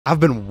I've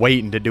been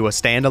waiting to do a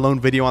standalone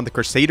video on the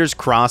Crusader's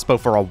crossbow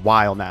for a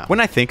while now. When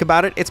I think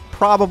about it, it's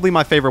probably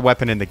my favorite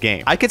weapon in the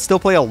game. I could still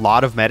play a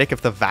lot of medic if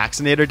the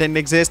Vaccinator didn't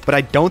exist, but I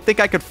don't think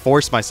I could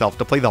force myself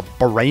to play the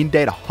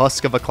brain-dead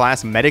husk of a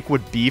class medic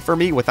would be for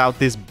me without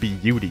this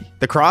beauty.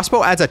 The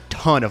crossbow adds a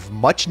ton of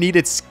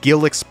much-needed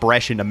skill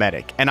expression to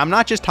medic, and I'm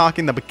not just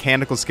talking the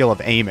mechanical skill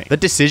of aiming. The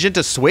decision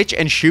to switch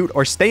and shoot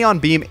or stay on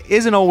beam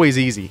isn't always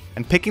easy,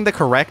 and picking the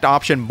correct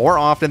option more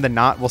often than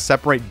not will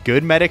separate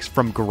good medics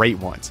from great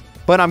ones.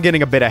 But I'm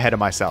getting a bit ahead of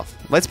myself.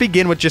 Let's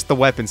begin with just the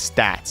weapon's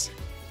stats.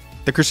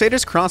 The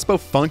Crusader's crossbow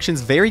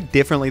functions very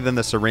differently than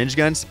the syringe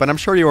guns, but I'm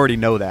sure you already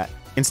know that.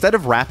 Instead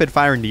of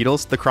rapid-fire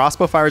needles, the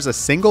crossbow fires a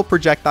single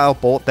projectile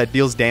bolt that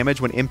deals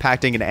damage when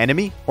impacting an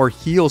enemy or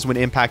heals when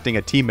impacting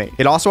a teammate.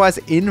 It also has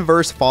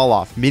inverse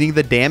fall-off, meaning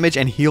the damage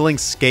and healing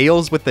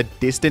scales with the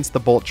distance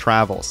the bolt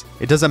travels.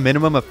 It does a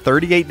minimum of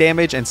 38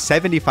 damage and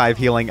 75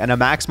 healing, and a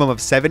maximum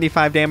of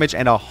 75 damage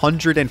and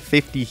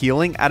 150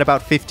 healing at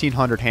about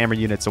 1500 hammer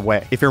units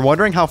away. If you're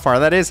wondering how far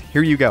that is,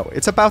 here you go.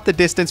 It's about the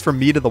distance from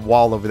me to the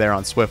wall over there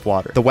on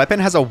Swiftwater. The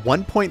weapon has a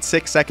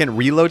 1.6 second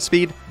reload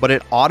speed, but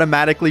it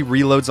automatically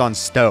reloads on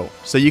stow,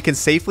 so you can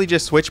safely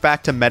just switch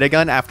back to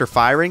metagun after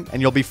firing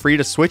and you'll be free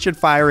to switch and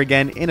fire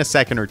again in a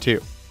second or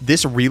two.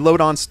 This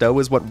reload on stow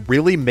is what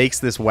really makes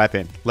this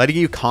weapon, letting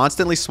you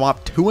constantly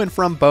swap to and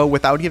from bow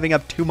without giving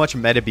up too much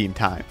meta beam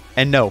time.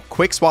 And no,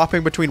 quick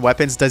swapping between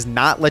weapons does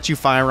not let you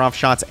fire off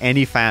shots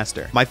any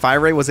faster. My fire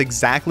rate was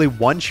exactly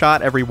one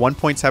shot every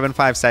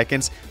 1.75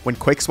 seconds when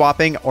quick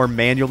swapping or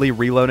manually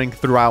reloading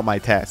throughout my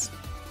test.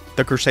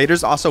 The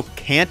Crusaders also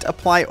can't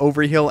apply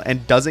overheal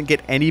and doesn't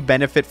get any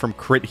benefit from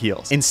crit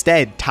heals.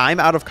 Instead, time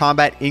out of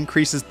combat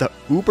increases the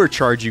uber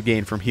charge you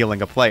gain from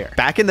healing a player.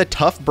 Back in the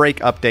Tough Break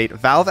update,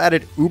 Valve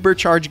added uber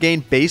charge gain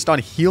based on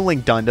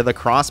healing done to the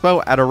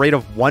crossbow at a rate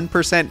of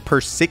 1%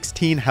 per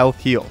 16 health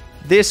heal.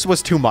 This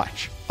was too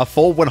much. A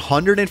full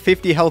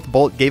 150 health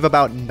bolt gave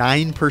about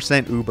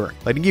 9% uber,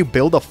 letting you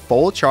build a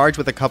full charge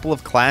with a couple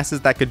of classes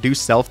that could do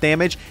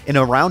self-damage in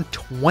around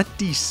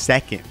 20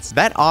 seconds.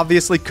 That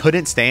obviously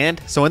couldn't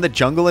stand, so in the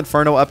Jungle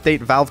Inferno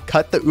update, Valve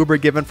cut the uber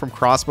given from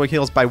crossbow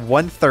heals by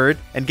 1/3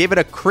 and gave it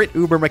a crit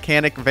uber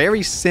mechanic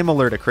very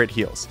similar to crit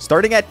heals.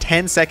 Starting at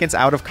 10 seconds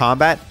out of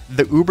combat,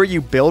 the uber you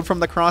build from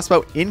the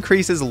crossbow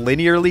increases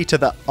linearly to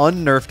the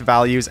unnerfed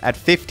values at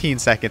 15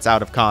 seconds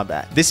out of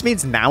combat. This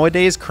means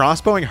nowadays,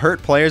 crossbowing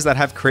hurt players that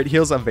have crit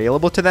heals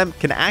available to them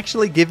can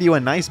actually give you a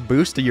nice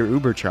boost to your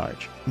uber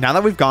charge. Now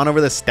that we've gone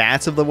over the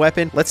stats of the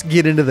weapon, let's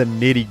get into the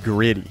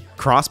nitty-gritty.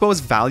 Crossbow is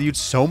valued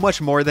so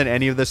much more than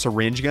any of the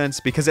syringe guns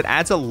because it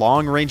adds a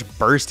long-range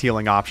burst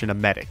healing option to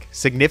medic,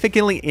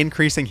 significantly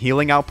increasing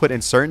healing output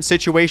in certain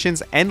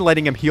situations and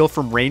letting him heal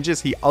from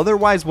ranges he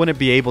otherwise wouldn't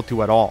be able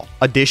to at all.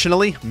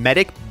 Additionally,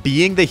 medic,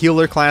 being the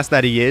healer class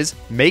that he is,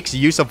 makes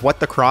use of what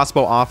the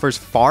crossbow offers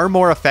far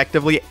more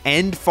effectively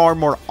and far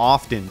more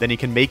often than he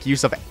can make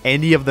use of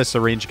any of the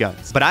syringe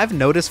guns. But I've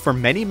noticed for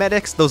many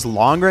medics, those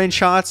long-range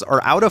shots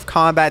or out of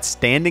combat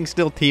standing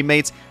still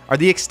teammates are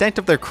the extent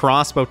of their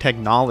crossbow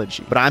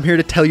technology. But I'm here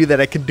to tell you that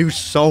it can do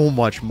so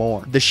much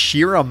more. The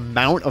sheer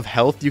amount of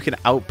health you can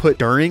output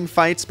during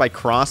fights by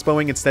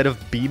crossbowing instead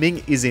of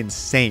beaming is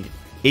insane.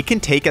 It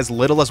can take as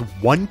little as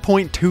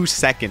 1.2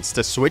 seconds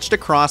to switch to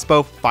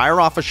crossbow,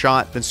 fire off a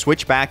shot, then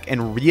switch back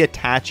and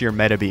reattach your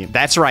meta beam.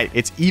 That's right,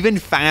 it's even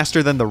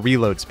faster than the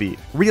reload speed.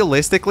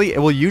 Realistically, it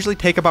will usually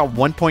take about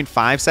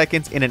 1.5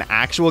 seconds in an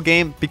actual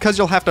game because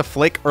you'll have to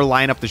flick or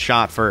line up the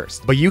shot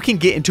first. But you can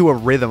get into a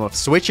rhythm of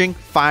switching,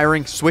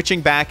 firing, switching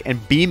back,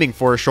 and beaming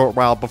for a short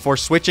while before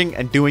switching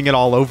and doing it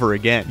all over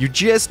again. You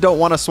just don't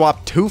want to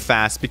swap too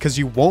fast because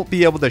you won't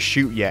be able to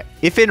shoot yet.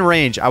 If in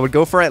range, I would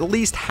go for at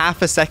least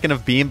half a second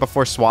of beam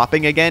before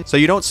swapping again so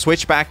you don't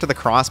switch back to the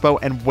crossbow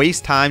and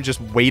waste time just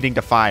waiting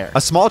to fire.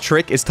 A small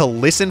trick is to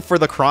listen for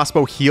the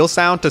crossbow heal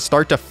sound to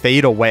start to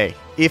fade away.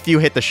 If you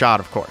hit the shot,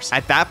 of course.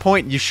 At that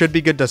point, you should be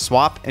good to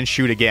swap and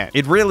shoot again.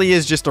 It really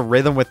is just a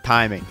rhythm with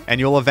timing, and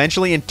you'll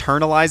eventually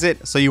internalize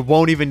it so you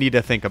won't even need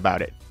to think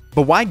about it.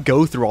 But why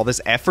go through all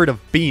this effort of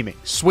beaming,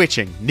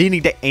 switching,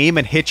 needing to aim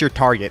and hit your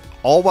target,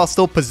 all while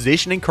still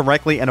positioning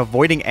correctly and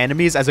avoiding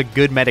enemies as a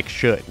good medic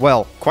should?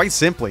 Well, quite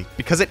simply,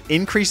 because it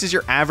increases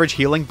your average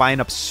healing by an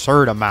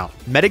absurd amount.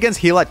 Metiguns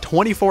heal at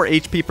 24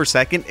 HP per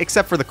second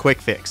except for the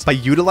quick fix. By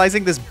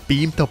utilizing this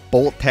beam to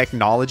bolt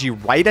technology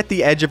right at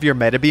the edge of your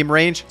meta beam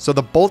range, so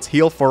the bolts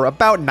heal for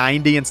about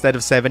 90 instead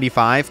of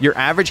 75, your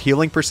average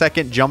healing per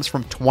second jumps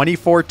from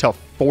 24 to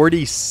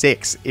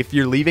 46 if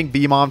you're leaving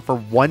beam on for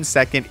 1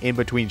 second in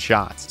between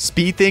shots.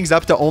 Speed things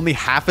up to only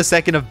half a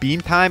second of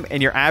beam time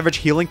and your average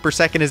healing per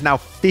second is now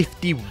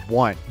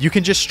 51. You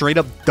can just straight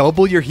up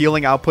double your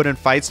healing output in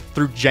fights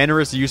through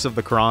generous use of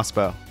the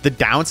crossbow. The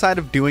downside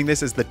of doing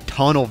this is the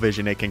tunnel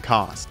vision it can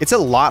cause. It's a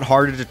lot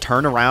harder to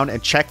turn around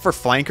and check for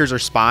flankers or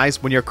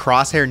spies when your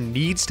crosshair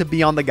needs to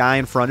be on the guy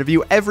in front of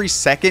you every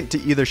second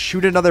to either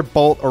shoot another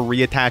bolt or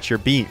reattach your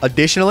beam.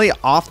 Additionally,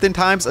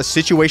 oftentimes a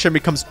situation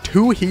becomes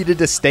too heated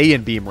to stay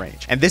in beam beam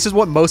range. And this is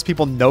what most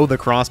people know the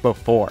crossbow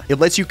for. It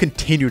lets you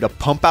continue to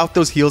pump out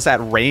those heals at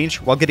range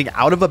while getting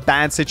out of a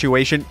bad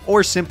situation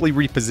or simply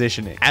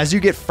repositioning. As you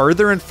get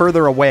further and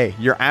further away,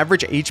 your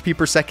average HP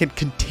per second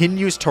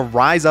continues to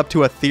rise up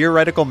to a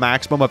theoretical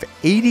maximum of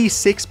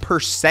 86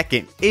 per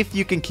second if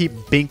you can keep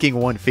binking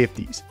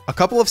 150s. A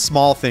couple of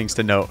small things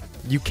to note.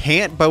 You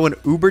can't bow an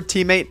Uber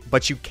teammate,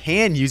 but you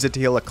can use it to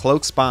heal a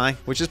cloak spy,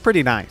 which is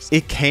pretty nice.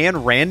 It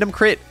can random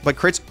crit, but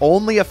crits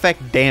only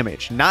affect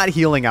damage, not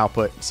healing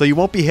output, so you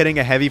won't be hitting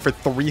a heavy for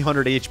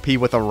 300 HP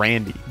with a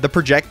Randy. The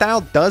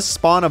projectile does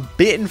spawn a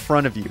bit in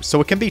front of you,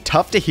 so it can be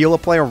tough to heal a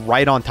player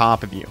right on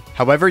top of you.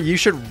 However, you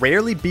should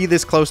rarely be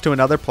this close to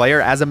another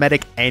player as a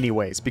medic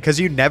anyways, because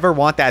you never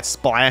want that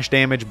splash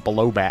damage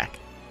blowback.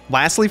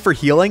 Lastly, for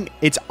healing,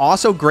 it's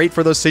also great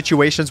for those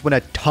situations when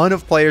a ton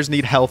of players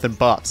need health and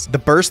buffs. The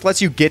burst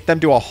lets you get them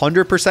to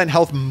 100%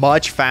 health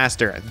much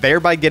faster,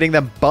 thereby getting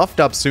them buffed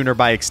up sooner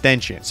by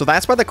extension. So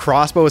that's why the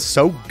crossbow is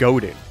so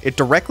goated. It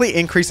directly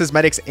increases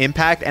medics'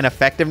 impact and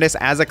effectiveness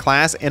as a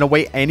class in a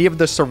way any of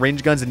the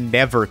syringe guns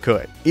never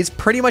could. It's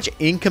pretty much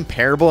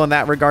incomparable in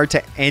that regard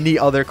to any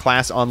other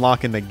class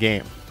unlock in the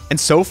game. And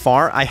so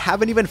far, I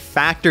haven't even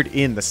factored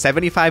in the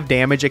 75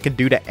 damage it can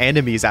do to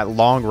enemies at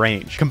long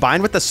range.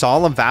 Combined with the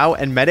Solemn Vow,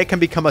 and Medic can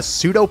become a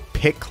pseudo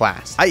pick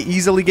class. I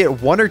easily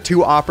get 1 or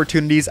 2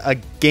 opportunities a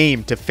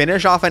game to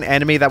finish off an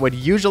enemy that would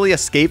usually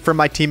escape from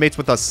my teammates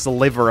with a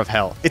sliver of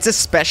health. It's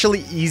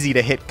especially easy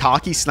to hit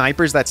cocky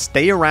snipers that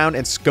stay around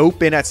and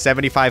scope in at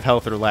 75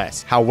 health or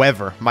less.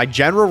 However, my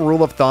general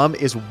rule of thumb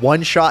is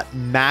 1 shot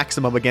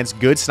maximum against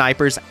good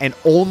snipers, and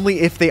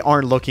only if they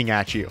aren't looking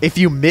at you. If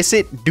you miss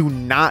it, do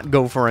not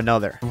go for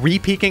another.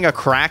 Re-peeking a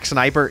crack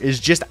sniper is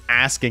just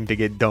asking to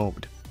get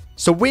domed.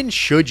 So when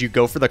should you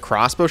go for the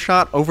crossbow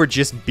shot over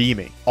just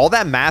beaming? All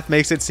that math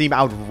makes it seem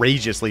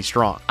outrageously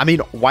strong. I mean,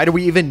 why do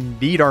we even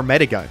need our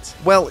metiguns?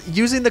 Well,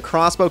 using the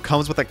crossbow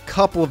comes with a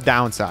couple of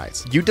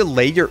downsides. You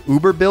delay your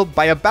Uber build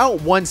by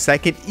about 1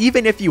 second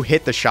even if you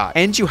hit the shot,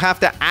 and you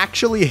have to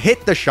actually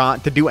hit the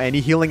shot to do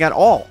any healing at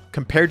all,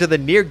 compared to the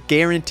near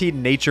guaranteed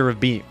nature of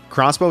beam.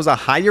 Crossbow is a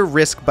higher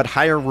risk but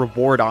higher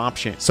reward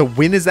option. So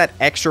when is that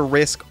extra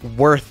risk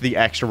worth the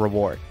extra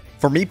reward?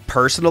 For me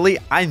personally,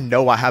 I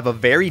know I have a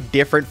very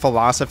different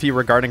philosophy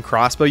regarding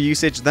crossbow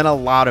usage than a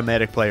lot of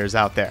medic players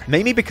out there.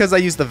 Maybe because I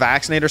use the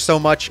Vaccinator so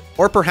much,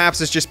 or perhaps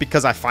it's just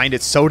because I find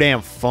it so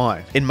damn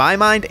fun. In my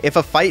mind, if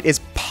a fight is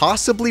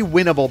possibly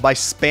winnable by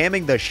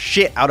spamming the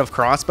shit out of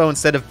crossbow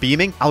instead of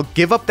beaming, I'll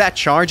give up that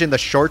charge in the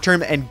short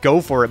term and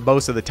go for it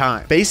most of the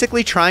time.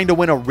 Basically trying to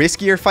win a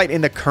riskier fight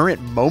in the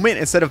current moment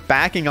instead of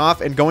backing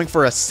off and going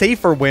for a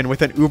safer win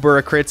with an Uber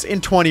or crits in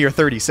 20 or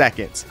 30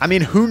 seconds. I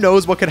mean, who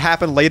knows what could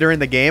happen later in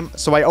the game,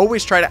 so I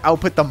always try to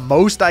output the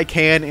most I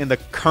can in the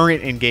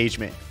current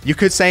engagement. You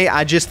could say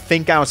I just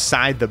think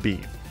outside the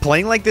beam.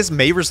 Playing like this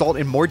may result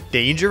in more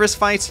dangerous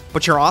fights,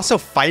 but you're also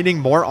fighting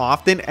more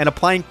often and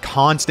applying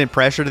constant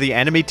pressure to the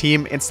enemy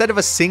team instead of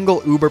a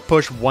single Uber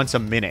push once a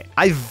minute.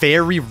 I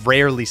very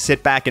rarely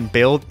sit back and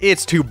build.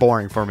 It's too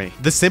boring for me.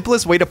 The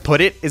simplest way to put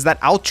it is that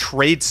I'll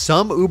trade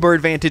some Uber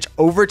advantage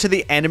over to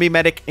the enemy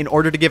medic in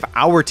order to give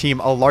our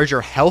team a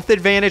larger health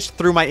advantage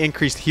through my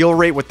increased heal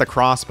rate with the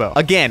crossbow.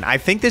 Again, I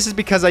think this is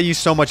because I use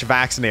so much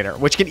Vaccinator,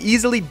 which can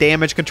easily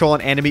damage control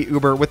an enemy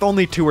Uber with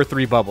only 2 or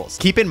 3 bubbles.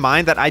 Keep in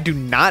mind that I do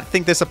not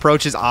think this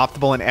approach is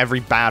optimal in every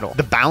battle.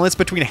 The balance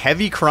between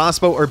heavy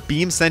crossbow or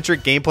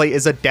beam-centric gameplay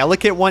is a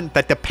delicate one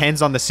that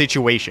depends on the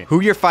situation, who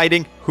you're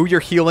fighting, who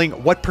you're healing,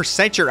 what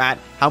percent you're at,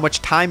 how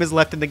much time is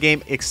left in the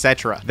game,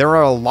 etc. There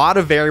are a lot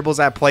of variables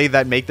at play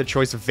that make the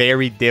choice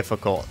very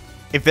difficult.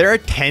 If there are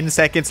 10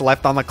 seconds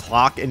left on the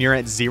clock and you're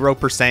at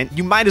 0%,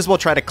 you might as well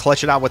try to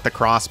clutch it out with the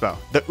crossbow.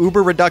 The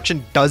Uber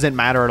reduction doesn't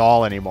matter at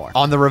all anymore.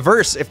 On the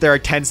reverse, if there are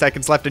 10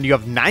 seconds left and you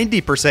have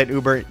 90%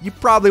 Uber, you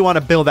probably want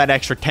to build that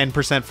extra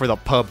 10% for the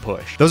pub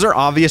push. Those are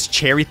obvious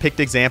cherry-picked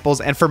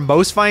examples, and for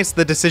most fights,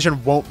 the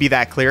decision won't be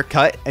that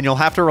clear-cut, and you'll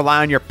have to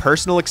rely on your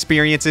personal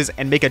experiences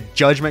and make a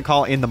judgment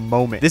call in the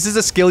moment. This is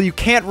a skill you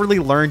can't really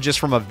learn just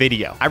from a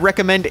video. I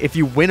recommend if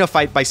you win a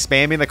fight by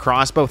spamming the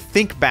crossbow,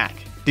 think back.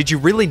 Did you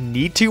really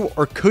need to,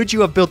 or could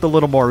you have built a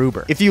little more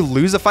Uber? If you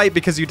lose a fight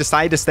because you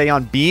decide to stay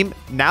on beam,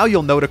 now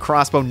you'll know to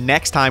crossbow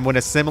next time when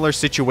a similar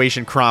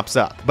situation crops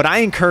up. But I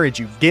encourage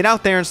you, get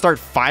out there and start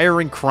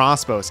firing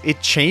crossbows.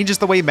 It changes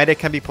the way medic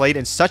can be played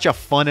in such a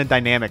fun and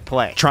dynamic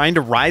play. Trying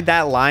to ride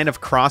that line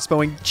of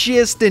crossbowing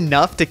just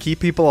enough to keep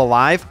people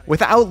alive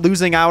without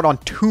losing out on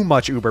too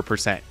much Uber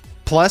percent.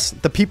 Plus,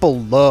 the people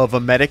love a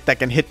medic that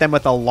can hit them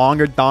with a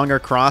longer donger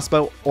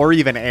crossbow or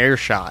even air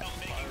shot.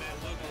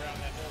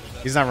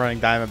 He's not running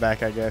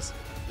Diamondback, I guess.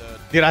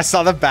 Dude, I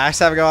saw the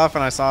backstab go off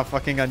and I saw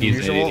fucking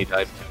unusual. He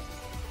died.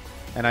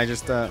 And I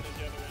just,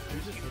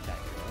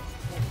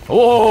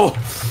 Oh!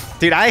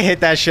 Dude, I hit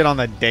that shit on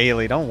the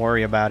daily. Don't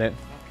worry about it.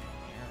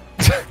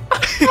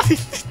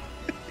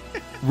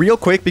 Real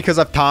quick, because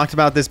I've talked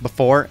about this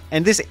before,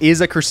 and this is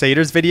a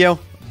Crusaders video,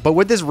 But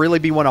would this really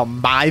be one of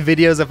my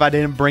videos if I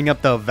didn't bring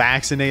up the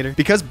Vaccinator?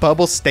 Because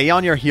bubbles stay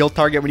on your heal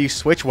target when you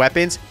switch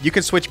weapons, you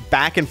can switch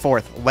back and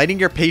forth, letting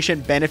your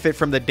patient benefit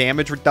from the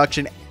damage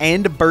reduction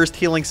and burst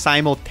healing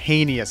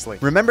simultaneously.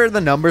 Remember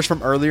the numbers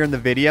from earlier in the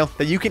video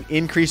that you can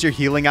increase your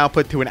healing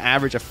output to an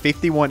average of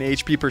 51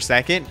 HP per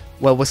second?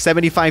 Well, with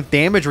 75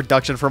 damage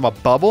reduction from a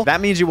bubble, that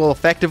means you will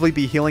effectively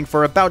be healing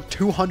for about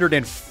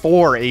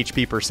 204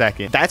 HP per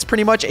second. That's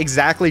pretty much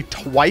exactly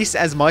twice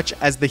as much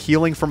as the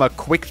healing from a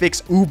quick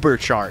fix Uber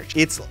charge.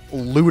 It's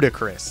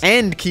ludicrous.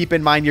 And keep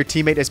in mind your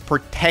teammate is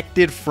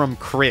protected from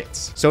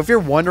crits. So if you're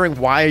wondering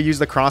why I use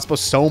the crossbow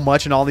so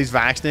much in all these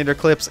Vaccinator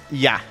clips,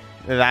 yeah,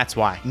 that's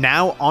why.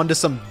 Now, on to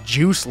some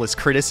juiceless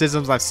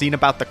criticisms I've seen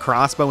about the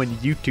crossbow in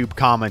YouTube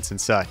comments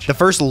and such. The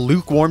first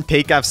lukewarm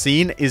take I've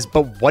seen is,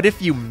 but what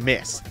if you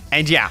miss?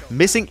 And yeah,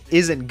 missing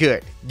isn't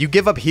good. You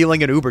give up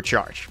healing and Uber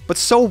charge. But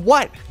so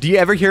what? Do you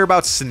ever hear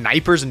about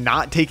snipers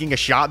not taking a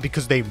shot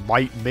because they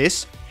might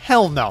miss?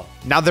 Hell no.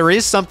 Now, there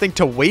is something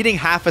to waiting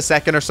half a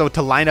second or so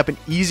to line up an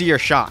easier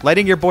shot,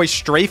 letting your boys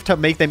strafe to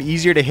make them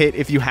easier to hit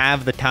if you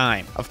have the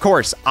time. Of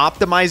course,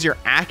 optimize your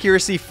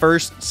accuracy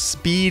first,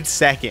 speed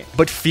second.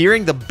 But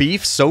fearing the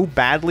beef so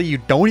badly you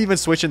don't even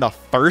switch in the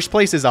first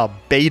place is a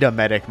beta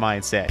medic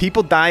mindset.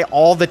 People die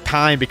all the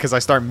time because I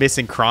start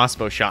missing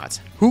crossbow shots.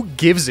 Who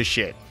gives a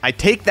shit? I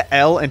take the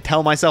L and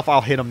tell myself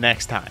I'll hit them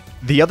next time.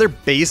 The other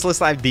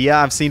baseless idea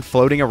I've seen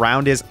floating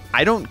around is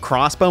I don't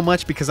crossbow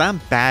much because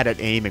I'm bad at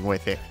aiming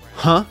with it.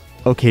 Huh?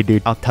 Okay,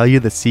 dude, I'll tell you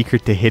the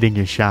secret to hitting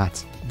your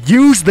shots.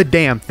 Use the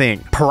damn thing.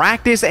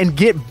 Practice and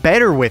get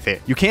better with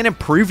it. You can't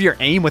improve your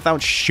aim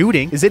without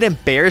shooting. Is it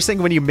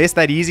embarrassing when you miss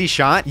that easy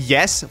shot?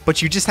 Yes, but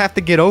you just have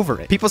to get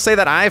over it. People say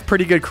that I have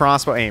pretty good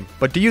crossbow aim,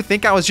 but do you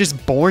think I was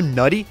just born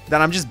nutty?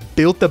 That I'm just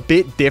built a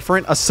bit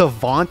different, a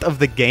savant of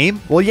the game?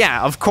 Well,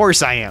 yeah, of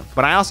course I am,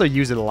 but I also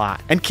use it a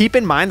lot. And keep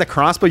in mind the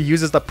crossbow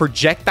uses the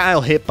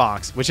projectile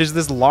hitbox, which is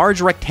this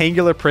large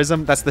rectangular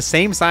prism that's the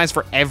same size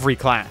for every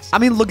class. I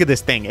mean, look at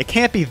this thing. It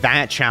can't be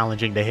that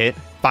challenging to hit.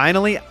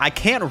 Finally, I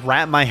can't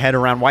wrap my head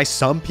around why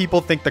some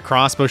people think the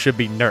crossbow should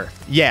be nerfed.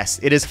 Yes,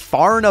 it is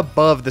far and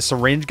above the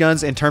syringe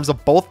guns in terms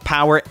of both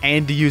power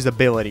and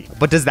usability.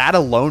 But does that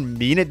alone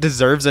mean it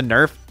deserves a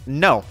nerf?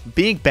 No,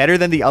 being better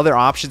than the other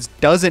options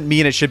doesn't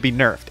mean it should be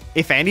nerfed.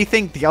 If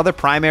anything, the other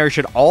primary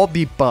should all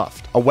be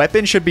buffed. A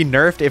weapon should be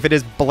nerfed if it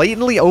is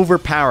blatantly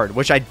overpowered,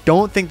 which I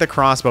don't think the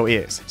crossbow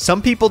is.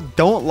 Some people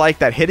don't like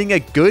that hitting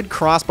a good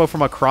crossbow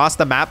from across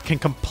the map can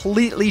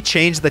completely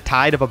change the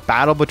tide of a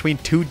battle between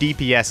two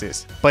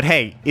DPSs. But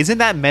hey, isn't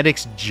that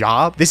medic's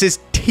job? This is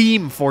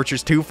Team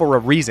Fortress 2 for a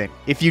reason.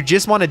 If you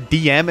just want to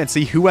DM and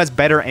see who has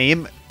better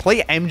aim,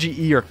 play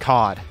MGE or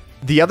COD.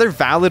 The other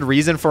valid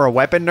reason for a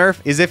weapon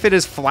nerf is if it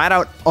is flat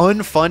out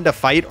unfun to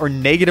fight or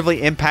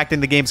negatively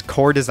impacting the game's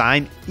core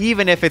design,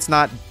 even if it's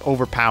not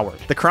overpowered.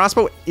 The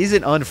crossbow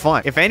isn't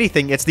unfun. If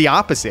anything, it's the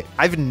opposite.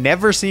 I've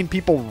never seen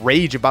people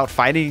rage about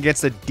fighting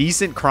against a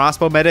decent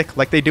crossbow medic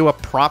like they do a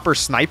proper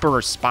sniper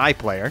or spy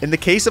player. In the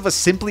case of a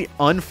simply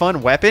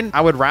unfun weapon,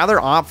 I would rather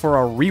opt for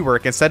a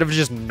rework instead of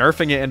just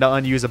nerfing it into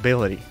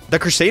unusability. The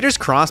Crusader's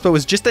crossbow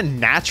is just a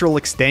natural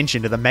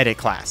extension to the medic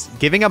class,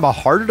 giving him a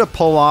harder to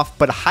pull off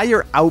but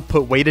higher output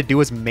way to do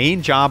his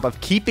main job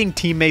of keeping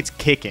teammates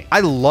kicking.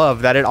 I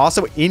love that it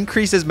also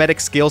increases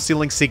medic skill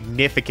ceiling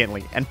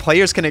significantly, and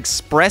players can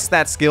express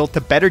that skill to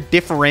better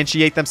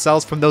differentiate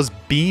themselves from those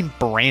beam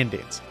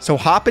Brandons. So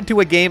hop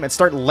into a game and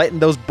start letting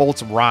those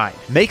bolts ride.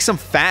 Make some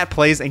fat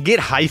plays and get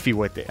hyphy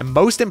with it. And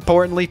most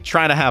importantly,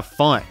 try to have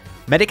fun.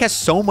 Medic has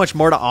so much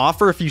more to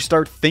offer if you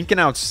start thinking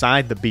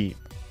outside the beam.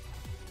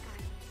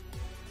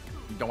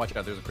 Don't watch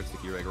out, there's a crit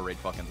sticky rigger right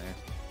fucking there.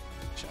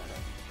 Shut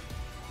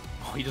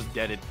up. Oh, he just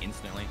deaded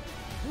instantly.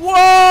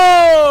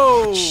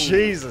 Whoa!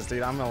 Jesus,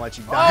 dude, I'm gonna let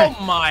you die.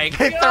 Oh my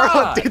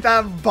god! Dude,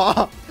 that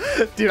bomb.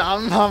 Dude,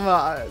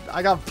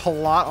 I got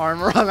plot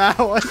armor on that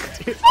one,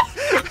 dude.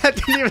 That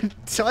didn't even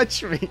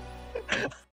touch me.